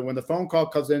phone. And so when the phone call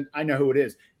comes in, I know who it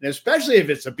is. And especially if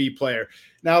it's a B player.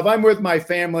 Now, if I'm with my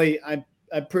family, I'm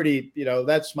pretty,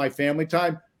 that's my family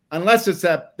time. Unless it's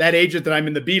that agent that I'm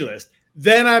in the B list,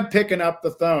 then I'm picking up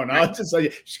the phone. I'll just say,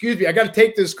 excuse me, I got to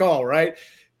take this call, right?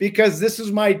 Because this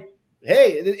is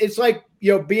it's like,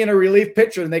 being a relief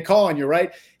pitcher and they call on you,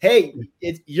 right? Hey,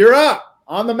 you're up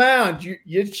on the mound.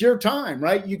 It's your time,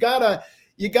 right? You gotta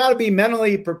be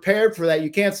mentally prepared for that.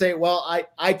 You can't say, well,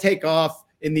 I take off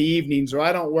in the evenings, or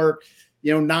I don't work,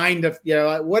 9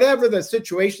 to, whatever the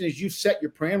situation is, you set your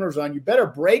parameters on. You better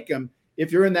break them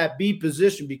if you're in that B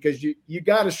position, because you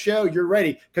got to show you're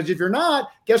ready. Because if you're not,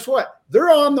 guess what?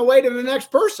 They're on the way to the next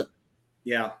person.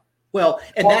 Yeah. Well,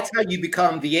 and that's how you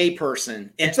become the A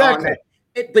person. Exactly.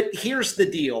 But here's the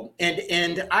deal,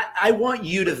 and I want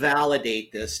you to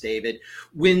validate this, David.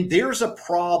 When there's a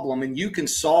problem and you can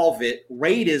solve it,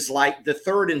 rate is like the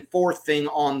third and fourth thing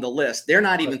on the list. They're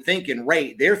not even thinking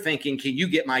rate. They're thinking, can you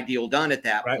get my deal done at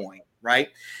that point, right?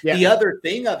 Yeah. The other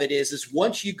thing of it is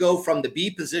once you go from the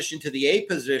B position to the A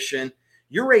position,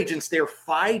 your agent's there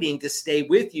fighting to stay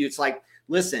with you. It's like,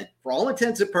 listen, for all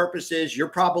intents and purposes, you're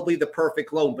probably the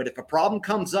perfect loan. But if a problem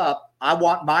comes up, I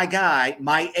want my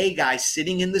A guy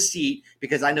sitting in the seat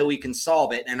because I know he can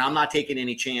solve it. And I'm not taking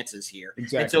any chances here.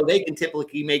 Exactly. And so they can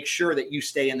typically make sure that you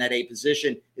stay in that A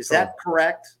position. Is that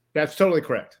correct? That's totally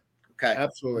correct. Okay.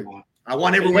 Absolutely. I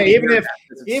want everyone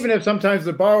even if sometimes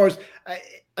the borrowers,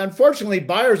 unfortunately,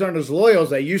 buyers aren't as loyal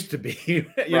as they used to be, you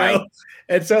know?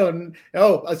 And so,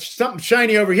 something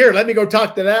shiny over here. Let me go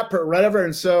talk to that person, whatever.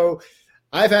 And so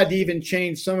I've had to even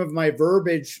change some of my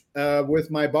verbiage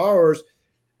with my borrowers.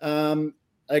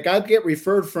 Like I'll get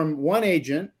referred from one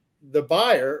agent, the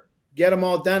buyer, get them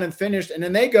all done and finished. And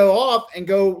then they go off and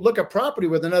go look at property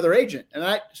with another agent.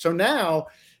 And so now,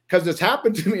 because it's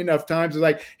happened to me enough times, it's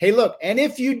like, hey, look, and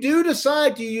if you do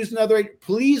decide to use another agent,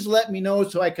 please let me know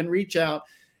so I can reach out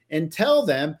and tell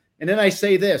them. And then I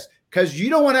say this, because you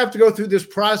don't want to have to go through this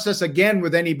process again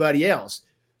with anybody else.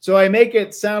 So I make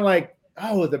it sound like,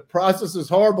 oh, the process is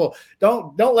horrible.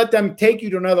 Don't let them take you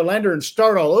to another lender and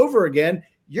start all over again.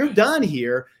 You're done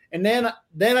here. And then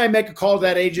I make a call to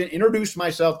that agent, introduce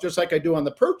myself just like I do on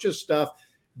the purchase stuff,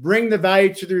 bring the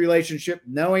value to the relationship,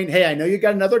 knowing, hey, I know you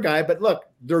got another guy, but look,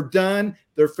 they're done.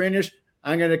 They're finished.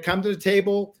 I'm going to come to the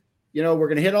table. We're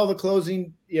going to hit all the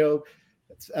closing,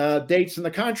 dates in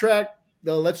the contract.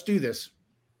 Let's do this.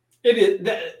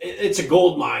 It's a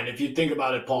gold mine if you think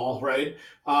about it, Paul, right?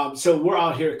 So we're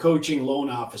out here coaching loan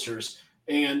officers,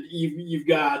 and you've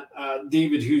got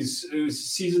David, who's a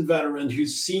seasoned veteran,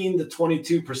 who's seen the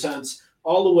 22%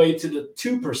 all the way to the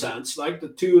 2%, like the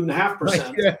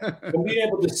 2.5%, and being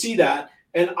able to see that.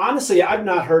 And honestly, I've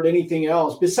not heard anything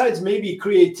else besides maybe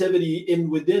creativity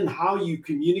within how you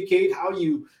communicate, how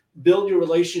you build your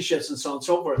relationships, and so on and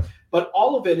so forth. But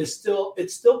all of it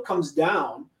still comes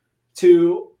down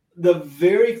to the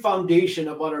very foundation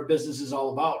of what our business is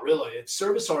all about, really. It's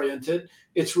service oriented,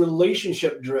 it's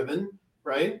relationship driven,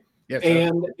 right? Yes,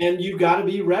 and you got to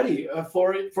be ready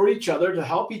for each other to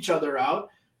help each other out.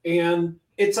 And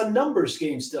it's a numbers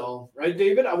game still, right,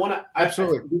 David?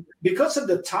 absolutely. Because of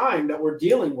the time that we're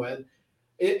dealing with.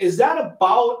 Is that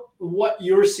about what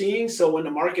you're seeing? So when the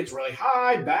market's really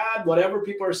high, bad, whatever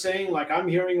people are saying, like I'm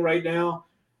hearing right now,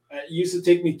 it used to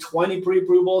take me 20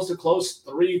 pre-approvals to close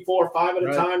 3, 4, 5 at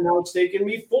a time. Now it's taking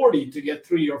me 40 to get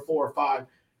 3 or 4 or 5.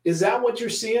 Is that what you're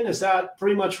seeing? Is that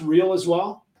pretty much real as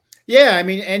well? Yeah, I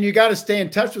mean, and you got to stay in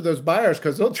touch with those buyers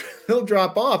because they'll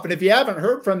drop off. And if you haven't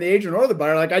heard from the agent or the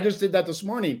buyer, like I just did that this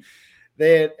morning,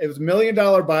 it was $1 million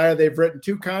buyer. They've written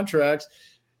 2 contracts,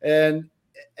 and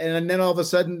then all of a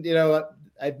sudden,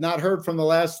 I've not heard from the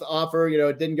last offer.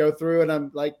 It didn't go through, and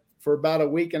I'm like for about a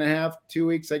week and a half, 2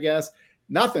 weeks, I guess,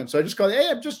 nothing. So I just called, hey,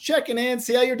 I'm just checking in,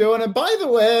 see how you're doing. And by the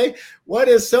way, what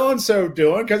is so-and-so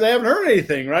doing? Because I haven't heard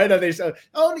anything, right? And they said,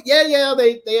 oh, yeah,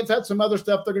 they have had some other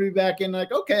stuff. They're going to be back in.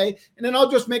 Like, okay. And then I'll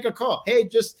just make a call. Hey,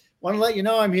 just want to let you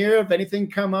know I'm here. If anything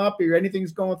come up or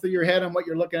anything's going through your head on what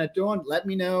you're looking at doing, let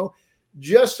me know.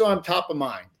 Just so I'm top of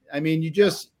mind. I mean,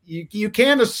 you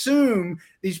can't assume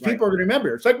these people are going to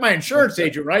remember. It's like my insurance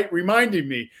agent, right? Reminding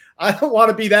me. I don't want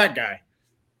to be that guy.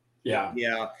 Yeah.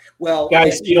 Well,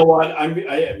 guys, you know what?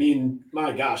 I mean,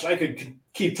 my gosh, I could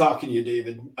keep talking to you,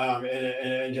 David,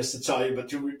 and just to tell you, but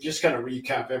to just kind of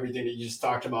recap everything that you just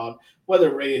talked about,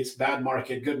 whether rates, bad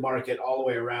market, good market, all the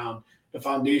way around, the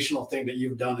foundational thing that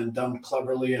you've done and done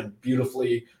cleverly and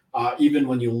beautifully, even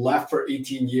when you left for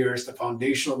 18 years, the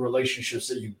foundational relationships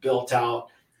that you built out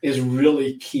is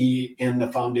really key in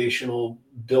the foundational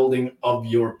building of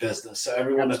your business. So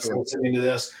everyone that's listening to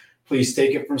this, please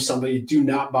take it from somebody. Do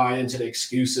not buy into the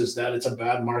excuses that it's a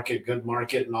bad market, good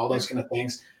market, and all those kind of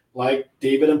things. Like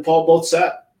David and Paul both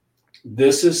said,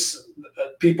 this is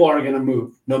people are going to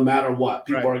move no matter what.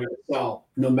 People are going to sell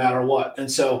no matter what. And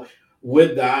so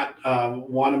with that,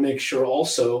 want to make sure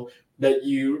also that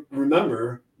you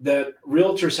remember that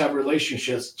realtors have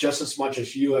relationships just as much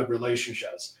as you have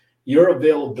relationships. Your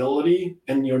availability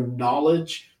and your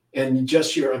knowledge and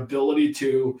just your ability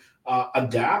to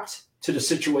adapt to the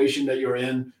situation that you're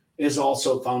in is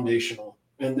also foundational.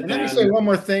 And let me say one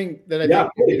more thing that I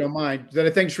think, if you don't mind, that I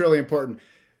think is really important.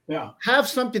 Yeah. Have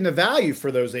something to value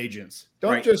for those agents.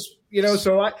 Don't just,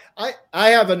 so I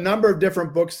have a number of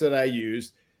different books that I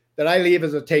use that I leave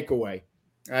as a takeaway.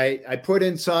 I put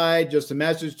inside just a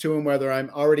message to them, whether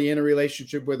I'm already in a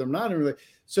relationship with them, not in a relationship.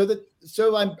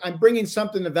 So I'm bringing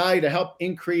something of value to help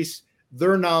increase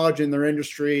their knowledge in their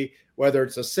industry, whether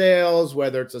it's a sales,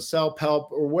 whether it's a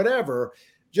self-help or whatever.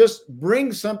 Just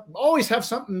bring always have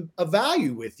something of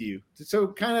value with you. So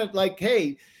kind of like,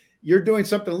 hey, you're doing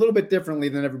something a little bit differently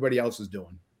than everybody else is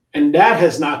doing. And that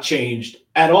has not changed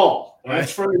at all. Right?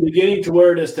 It's from the beginning to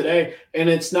where it is today. And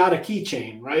it's not a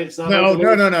keychain, right? It's not.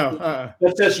 No.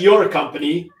 That's just your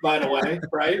company, by the way,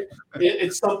 right?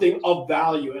 It's something of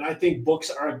value. And I think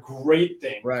books are a great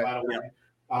thing, by the way.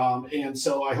 And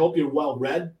so I hope you're well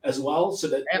read as well. So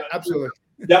that absolutely.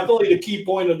 Definitely the key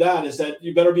point of that is that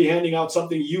you better be handing out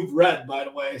something you've read, by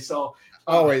the way. So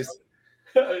always.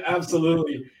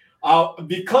 Absolutely.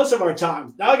 Because of our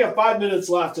time, now I got 5 minutes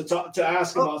left to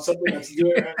ask about something that's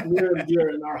near and dear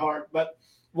in our heart. But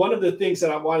one of the things that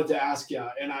I wanted to ask you,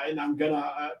 and I'm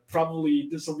gonna probably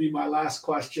this will be my last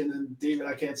question. And David,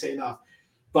 I can't say enough.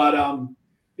 But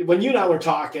when you and I were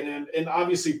talking, and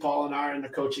obviously Paul and I are in the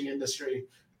coaching industry,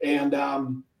 and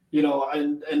and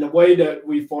the way that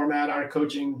we format our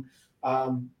coaching,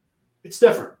 it's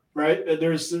different. Right.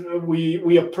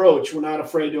 We approach, we're not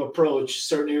afraid to approach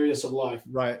certain areas of life.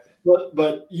 Right.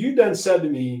 But you then said to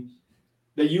me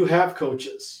that you have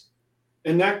coaches,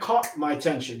 and that caught my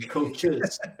attention.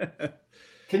 Coaches.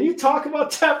 Can you talk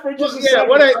about that for just a second?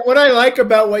 What I like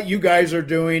about what you guys are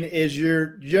doing is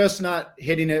you're just not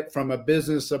hitting it from a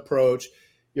business approach.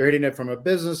 You're hitting it from a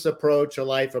business approach, a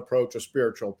life approach, a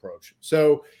spiritual approach.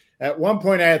 So at one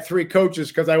point I had 3 coaches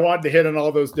because I wanted to hit on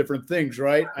all those different things.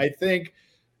 Right. I think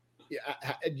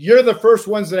you're the first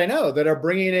ones that I know that are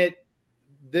bringing it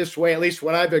this way, at least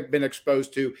what I've been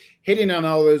exposed to, hitting on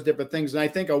all those different things. And I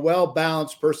think a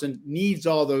well-balanced person needs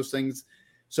all those things.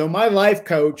 So my life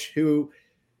coach,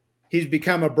 he's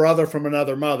become a brother from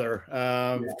another mother,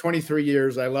 23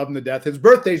 years. I love him to death. His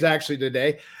birthday's actually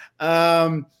today.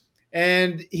 And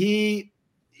he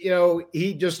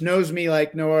just knows me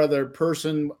like no other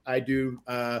person. I do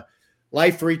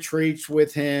life retreats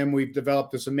with him. We've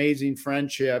developed this amazing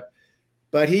friendship.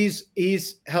 But he's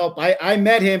helped. I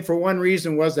met him for one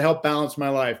reason, was to help balance my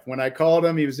life. When I called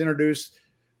him, he was introduced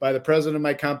by the president of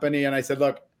my company. And I said,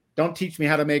 look, don't teach me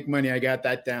how to make money. I got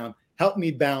that down. Help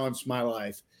me balance my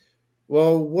life.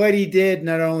 Well, what he did,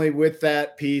 not only with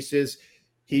that piece, is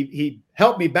he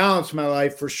helped me balance my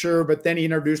life for sure, but then he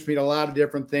introduced me to a lot of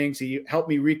different things. He helped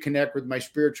me reconnect with my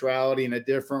spirituality in a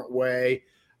different way.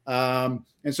 And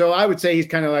so I would say he's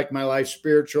kind of like my life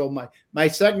spiritual. My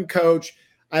second coach,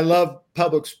 I love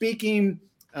public speaking.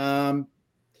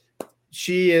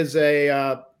 She is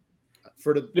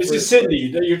this is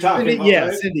Cindy that you're talking Cindy, about. yeah,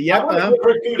 right? Cindy. Yep. I want to give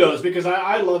her kudos because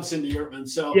I love Cindy Ertman.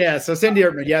 So yeah, so Cindy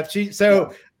Ertman. Yep.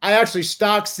 I actually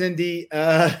stalked Cindy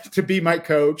to be my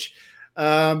coach.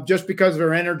 Just because of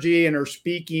her energy and her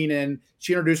speaking. And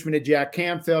she introduced me to Jack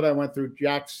Canfield. I went through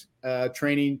Jack's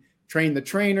training, train the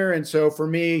trainer. And so for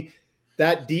me,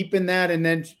 that deepened that. And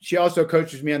then she also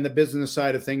coaches me on the business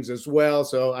side of things as well.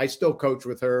 So I still coach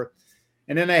with her.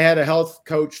 And then I had a health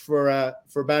coach for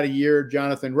about a year,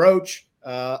 Jonathan Roach.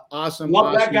 Awesome.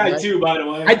 Love that guy too, by the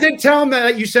way. I did tell him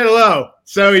that you said hello.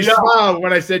 So he smiled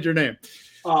when I said your name.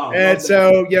 Oh, and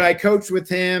so, I coached with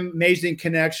him, amazing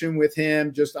connection with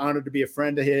him, just honored to be a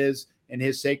friend of his and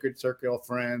his sacred circle of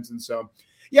friends. And so,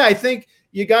 I think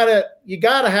you gotta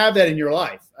have that in your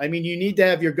life. I mean, you need to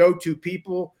have your go-to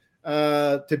people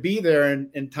to be there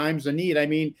in times of need. I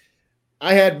mean,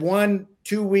 I had 1-2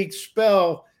 week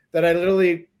spell that I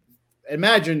literally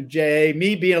imagine, Jay,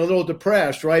 me being a little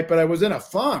depressed, right? But I was in a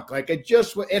funk. Like it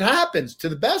happens to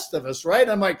the best of us, right?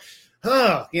 I'm like,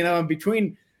 and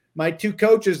between my two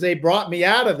coaches, they brought me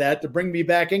out of that to bring me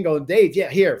back in going, Dave,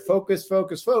 here, focus.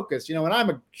 And I'm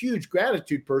a huge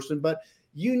gratitude person, but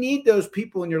you need those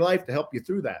people in your life to help you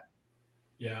through that.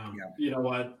 Yeah. You know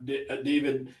what,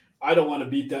 David, I don't want to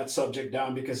beat that subject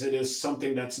down because it is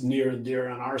something that's near and dear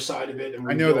on our side of it.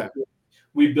 And I know that.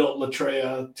 We built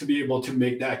Latreia to be able to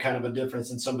make that kind of a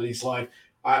difference in somebody's life.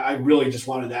 I really just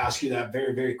wanted to ask you that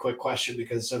very, very quick question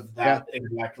because of that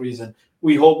exact reason.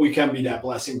 We hope we can be that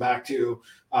blessing back to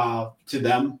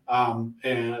them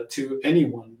and to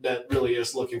anyone that really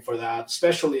is looking for that,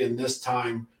 especially in this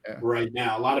time right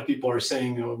now. A lot of people are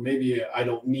saying, maybe I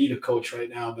don't need a coach right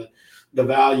now, but the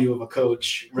value of a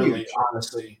coach really,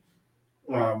 honestly.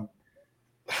 Well,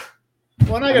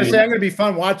 and I got to say, I'm going to be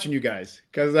fun watching you guys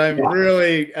because I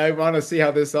want to see how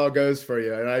this all goes for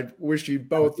you. And I wish you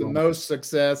both the most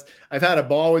success. I've had a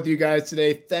ball with you guys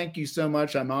today. Thank you so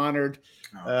much. I'm honored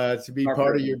to be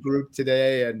part of your group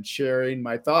today and sharing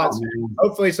my thoughts.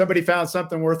 Hopefully somebody found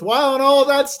something worthwhile and all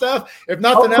that stuff. If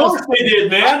nothing else. Of course they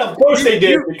did, man. Of course they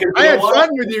did. Because I had fun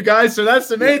with you guys, so that's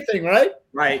the main thing, right?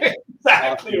 Right.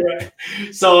 Exactly right.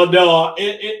 So no,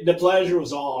 the pleasure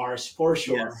was all ours for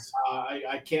sure. Yes.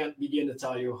 I can't begin to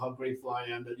tell you how grateful I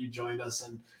am that you joined us,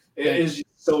 and it is just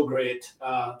so great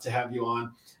to have you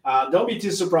on. Don't be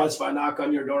too surprised if I knock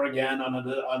on your door again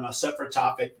on a separate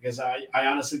topic because I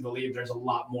honestly believe there's a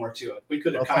lot more to it. We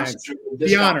could have concentrated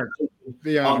this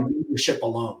on leadership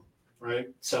alone, right?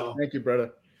 So thank you,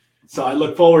 brother. So I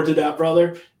look forward to that,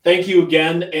 brother. Thank you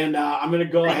again, and I'm going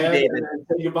to go ahead and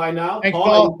say goodbye now. Thanks,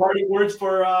 Paul, any parting words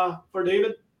for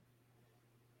David?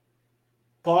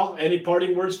 Paul, any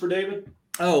parting words for David?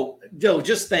 Oh, Joe,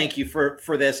 just thank you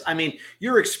for this. I mean,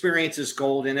 your experience is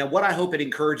golden. And what I hope it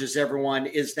encourages everyone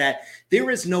is that there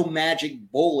is no magic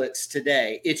bullets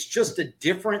today. It's just a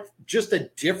different,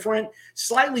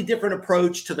 slightly different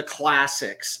approach to the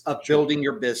classics of building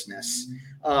your business.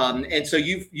 And so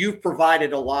you've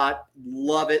provided a lot.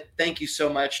 Love it. Thank you so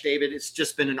much, David. It's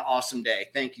just been an awesome day.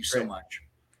 Thank you so much.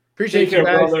 Appreciate you,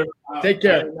 guys. Brother. Take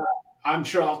care. I'm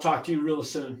sure I'll talk to you real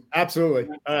soon. Absolutely.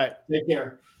 All right. Take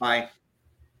care. Bye.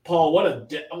 Paul, what a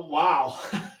wow.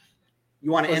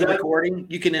 You want to end recording?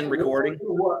 You can end recording.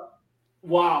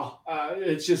 Wow.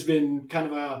 It's just been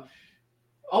kind of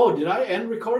did I end recording?